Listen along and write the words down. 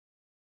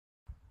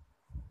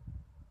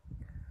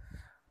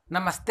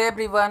Namaste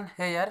everyone,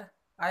 here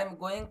I am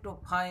going to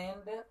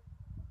find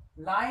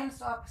lines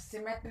of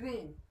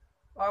symmetry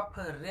of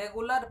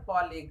regular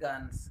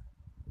polygons.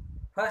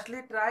 Firstly,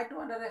 try to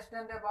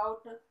understand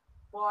about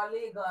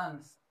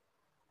polygons.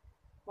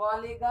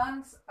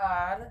 Polygons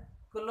are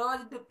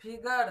closed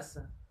figures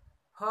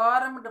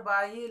formed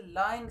by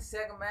line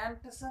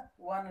segments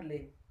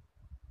only.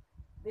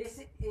 This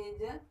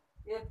is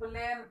a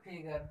plane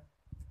figure.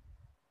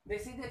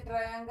 This is a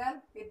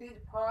triangle. It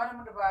is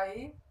formed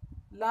by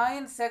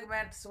line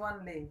segments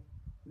only.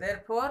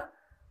 Therefore,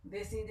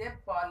 this is a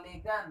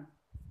polygon.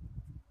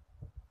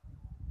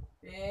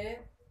 A,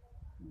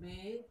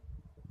 B,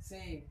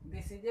 C.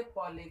 This is a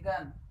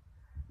polygon.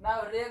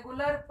 Now,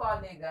 regular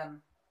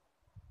polygon.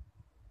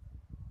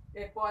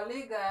 A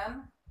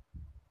polygon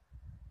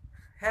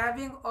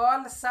having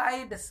all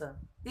sides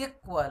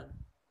equal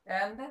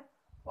and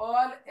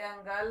all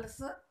angles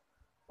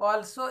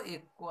also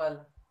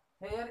equal.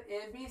 Here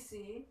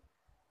ABC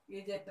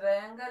is a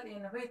triangle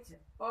in which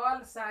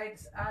all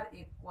sides are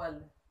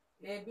equal.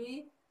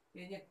 AB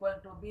is equal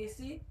to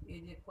BC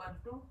is equal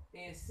to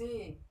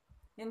AC.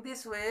 In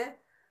this way,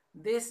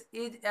 this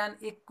is an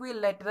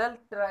equilateral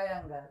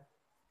triangle,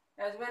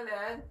 as well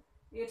as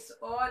its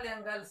all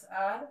angles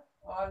are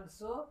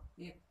also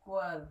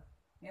equal.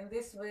 In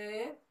this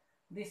way,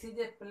 this is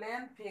a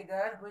plane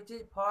figure which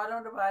is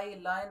formed by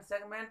line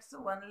segments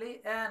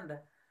only, and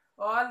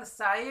all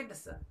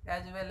sides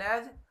as well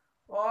as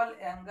all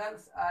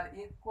angles are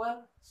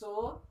equal.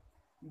 So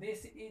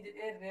this is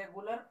a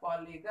regular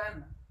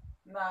polygon.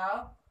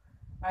 Now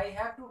I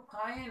have to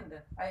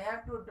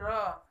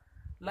draw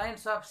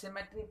lines of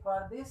symmetry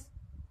for this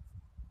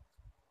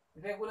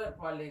regular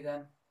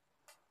polygon,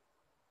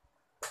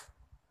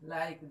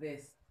 like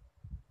this.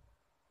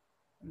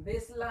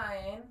 This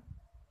line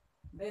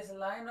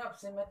of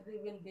symmetry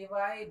will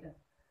divide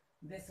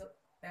this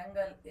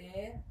angle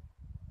A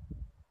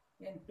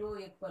in two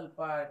equal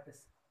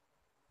parts.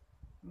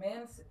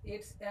 Means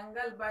its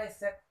angle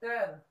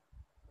bisectors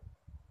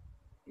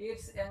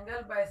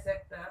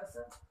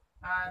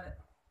are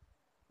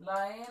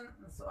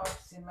lines of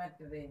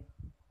symmetry.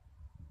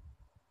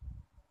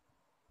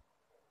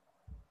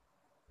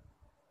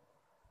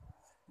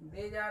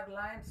 These are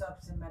lines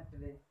of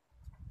symmetry.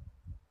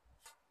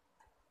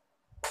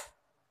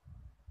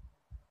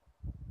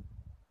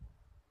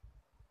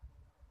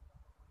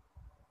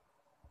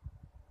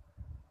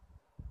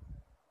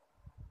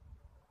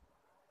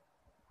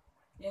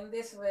 In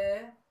this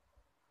way,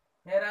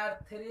 here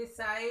are three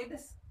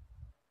sides.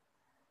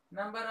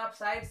 Number of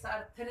sides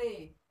are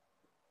 3,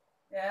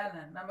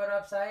 and number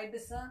of sides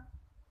is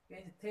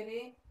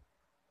 3,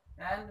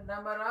 and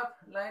number of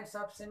lines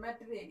of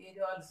symmetry is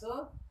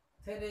also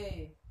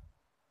 3.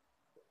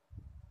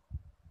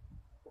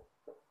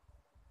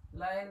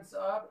 Lines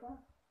of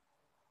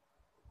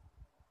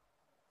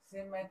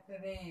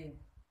symmetry,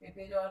 it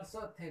is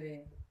also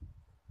 3.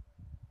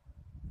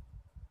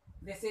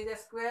 This is a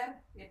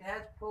square. It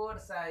has 4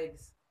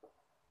 sides.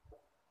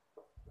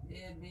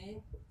 A,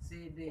 B,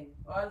 C, D.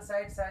 All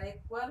sides are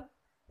equal,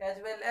 as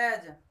well as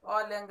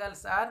all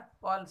angles are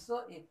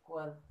also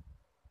equal.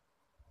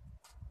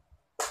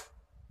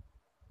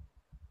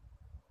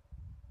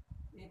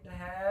 It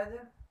has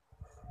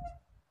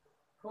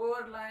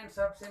 4 lines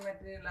of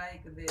symmetry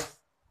like this.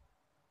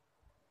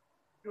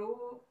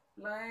 2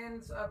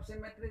 lines of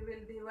symmetry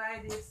will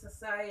divide its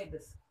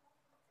sides,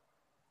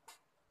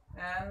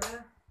 and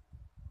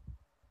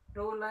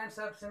 2 lines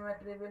of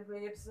symmetry will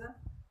be its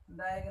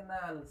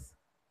diagonals.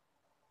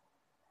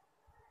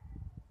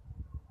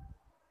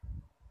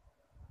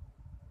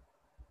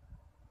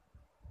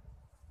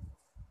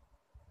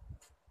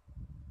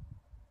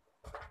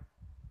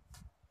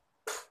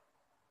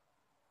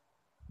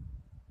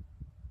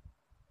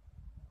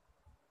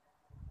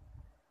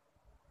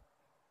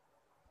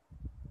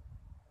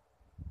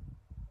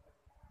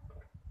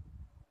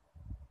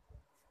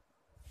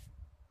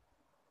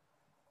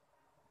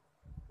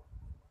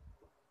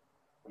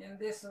 In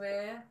this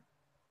way,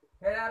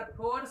 here are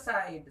 4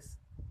 sides.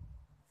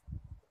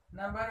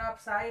 Number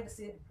of sides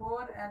is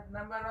 4, and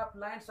number of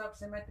lines of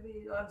symmetry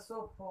is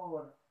also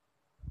 4.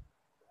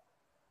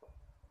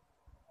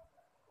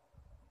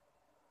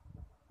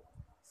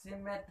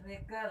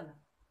 Symmetrical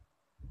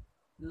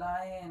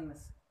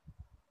lines.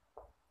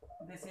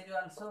 This is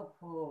also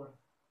 4.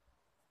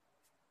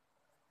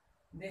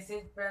 This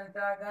is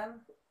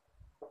pentagon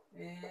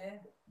A,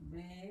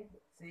 B,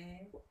 C,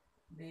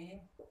 D,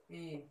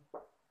 E.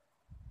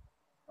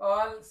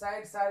 All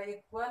sides are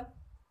equal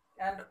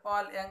and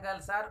all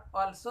angles are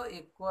also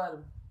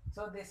equal.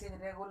 So this is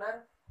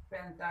regular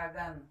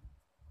pentagon.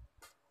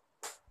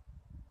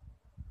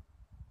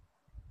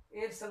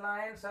 Its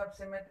lines of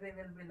symmetry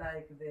will be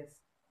like this.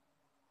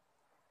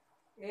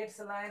 Its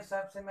lines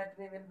of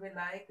symmetry will be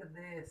like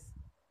this.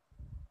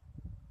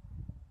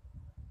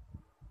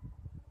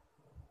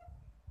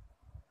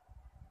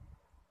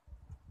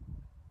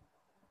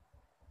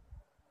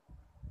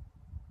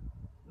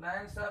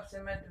 Lines of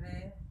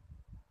symmetry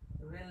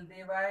will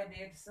divide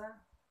its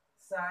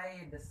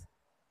sides.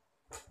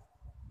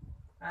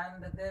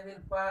 and they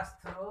will pass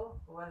through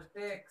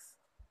vertex.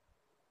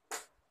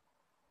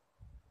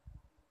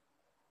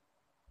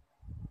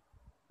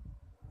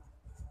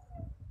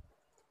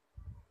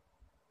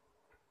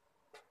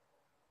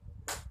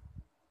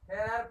 Here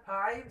are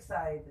 5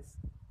 sides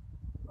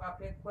of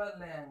equal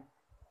length,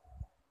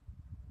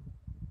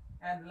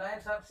 and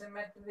lines of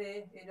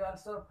symmetry is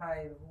also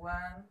 5. 1,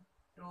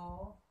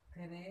 2,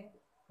 3,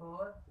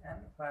 4,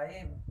 and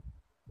 5.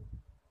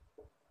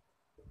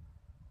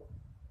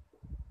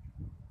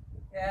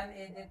 N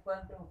is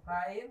equal to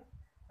 5,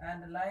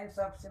 and lines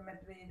of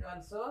symmetry is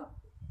also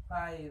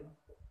 5.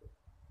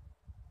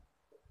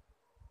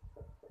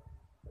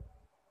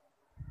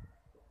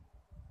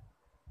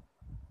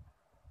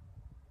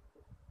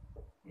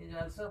 Is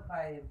also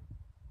 5.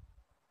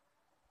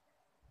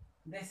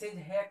 This is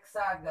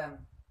hexagon,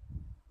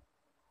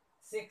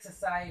 6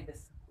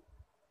 sides.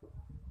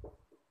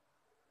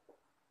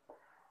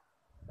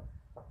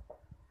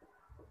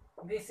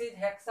 This is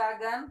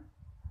hexagon,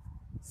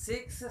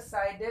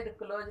 6-sided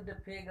closed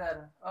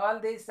figure. All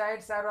these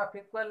sides are of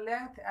equal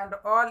length and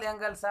all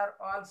angles are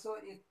also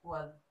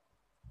equal.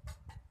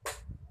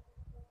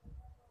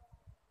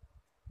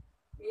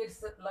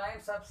 Its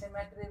lines of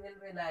symmetry will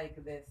be like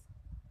this.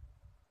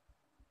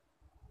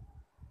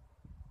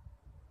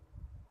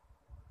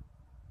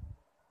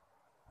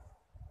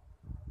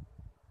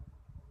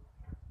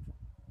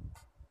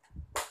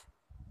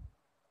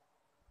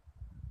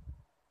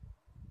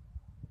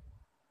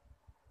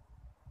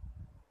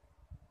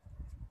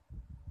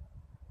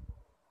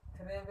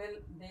 Three will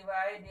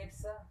divide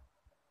its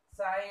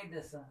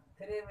sides.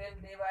 Three will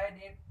be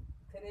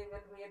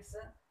its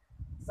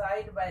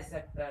side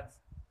bisectors,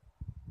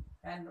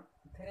 and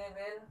 3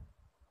 will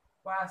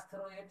pass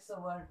through its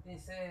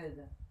vertices.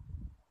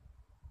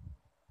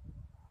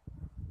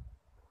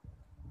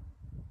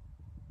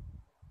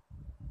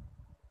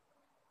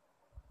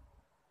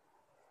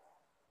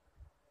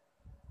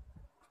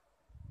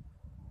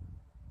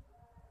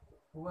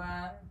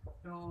 One,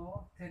 2,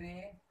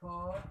 3,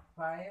 4,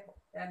 5,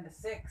 and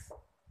 6.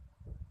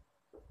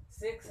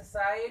 6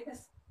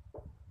 sides,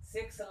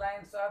 6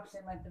 lines of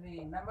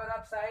symmetry. Number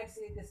of sides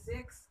is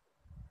 6,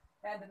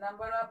 and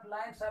number of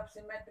lines of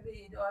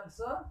symmetry is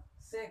also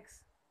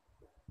 6.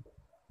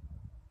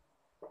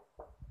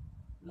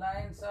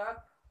 Lines of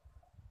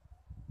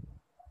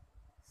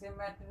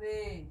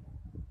symmetry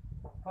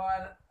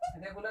for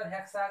regular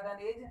hexagon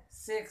is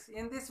 6.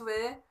 In this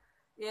way,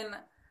 in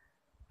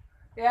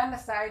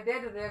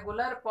n-sided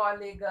regular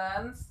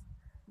polygons,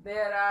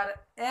 there are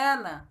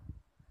n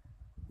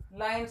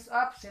lines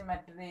of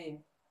symmetry.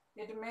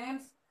 It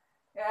means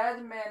as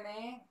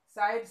many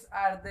sides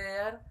are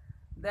there,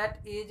 that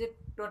is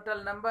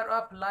total number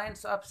of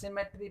lines of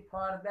symmetry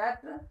for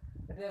that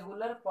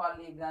regular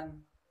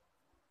polygon.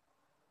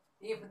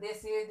 If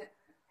this is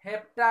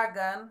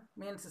heptagon,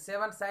 means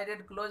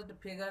 7-sided closed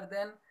figure,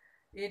 then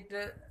it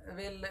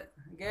will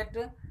get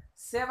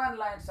 7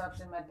 lines of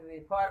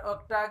symmetry. For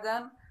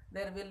octagon,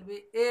 there will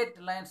be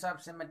 8 lines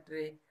of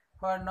symmetry.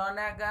 For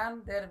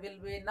nonagon, there will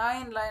be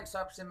 9 lines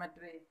of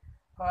symmetry.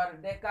 For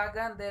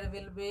decagon, there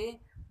will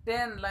be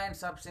 10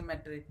 lines of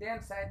symmetry.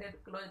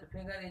 10-sided closed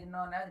figure is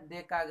known as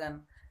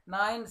decagon.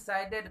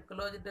 9-sided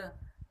closed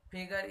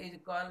figure is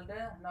called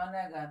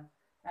nonagon.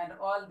 And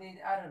all these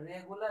are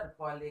regular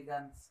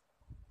polygons.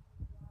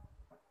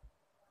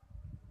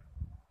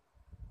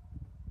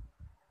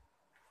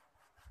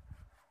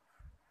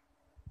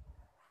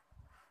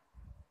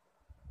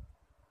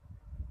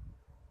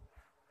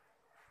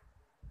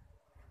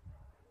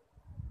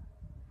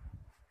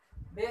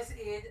 This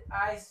is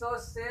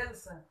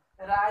isosceles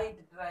right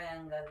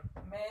triangle,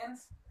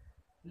 means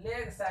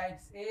leg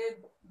sides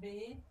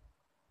AB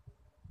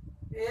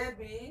and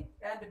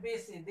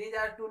BC. These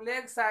are 2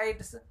 leg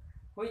sides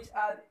which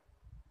are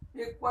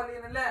equal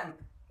in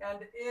length, and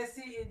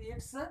AC is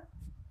its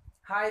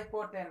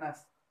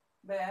hypotenuse.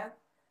 Then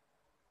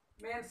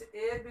means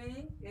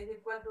AB is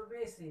equal to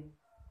BC.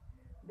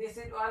 This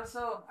is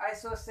also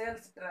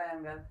isosceles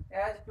triangle,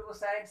 as 2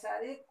 sides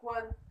are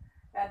equal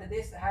and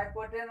this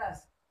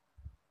hypotenuse.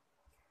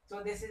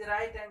 So this is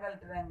right angle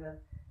triangle.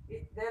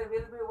 There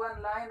will be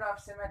one line of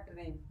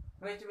symmetry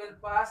which will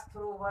pass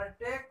through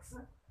vertex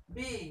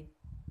B,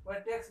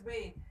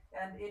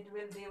 and it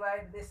will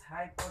divide this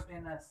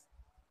hypotenuse.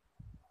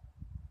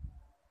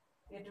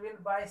 It will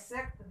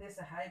bisect this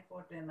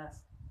hypotenuse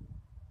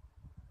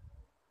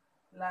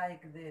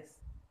like this.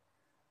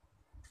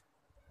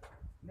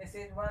 This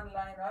is one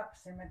line of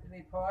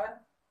symmetry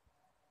for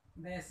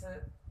this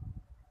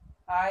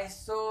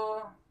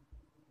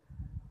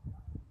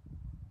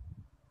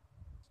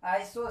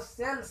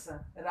isosceles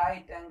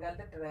right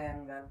angled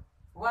triangle.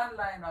 One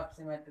line of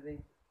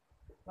symmetry,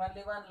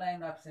 only one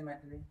line of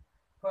symmetry.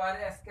 For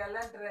a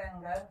scalene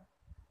triangle,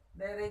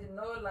 there is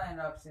no line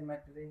of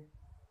symmetry.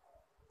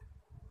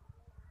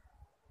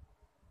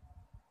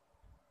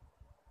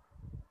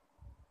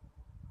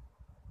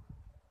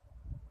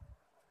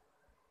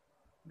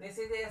 This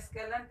is a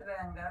scalene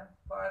triangle.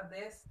 For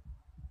this,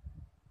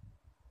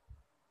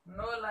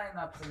 no line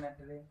of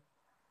symmetry.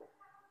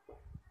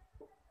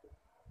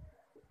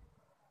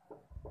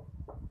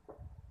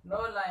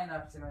 no line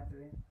of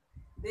symmetry.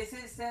 This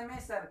is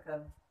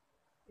semicircle,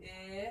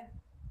 A,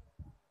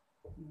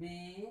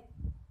 B,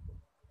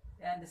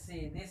 and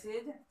C. This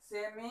is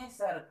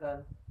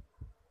semicircle.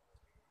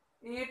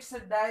 Its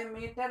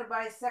diameter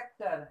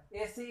bisector,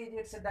 AC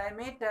is its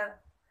diameter,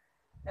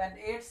 and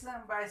its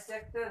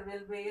bisector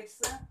will be its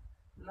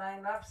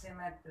line of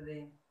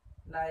symmetry,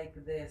 like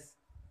this.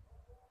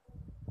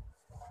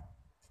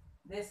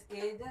 This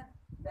is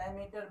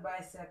diameter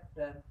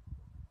bisector.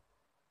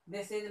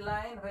 This is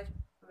line which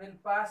will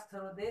pass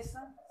through this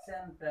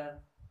center,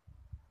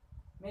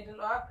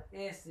 middle of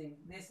AC.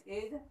 This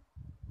is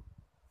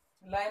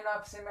line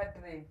of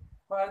symmetry.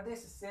 For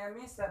this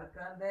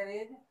semicircle, there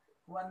is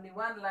only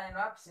one line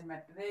of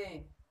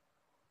symmetry.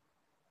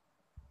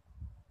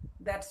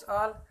 That's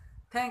all.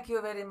 Thank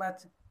you very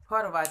much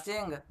for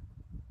watching.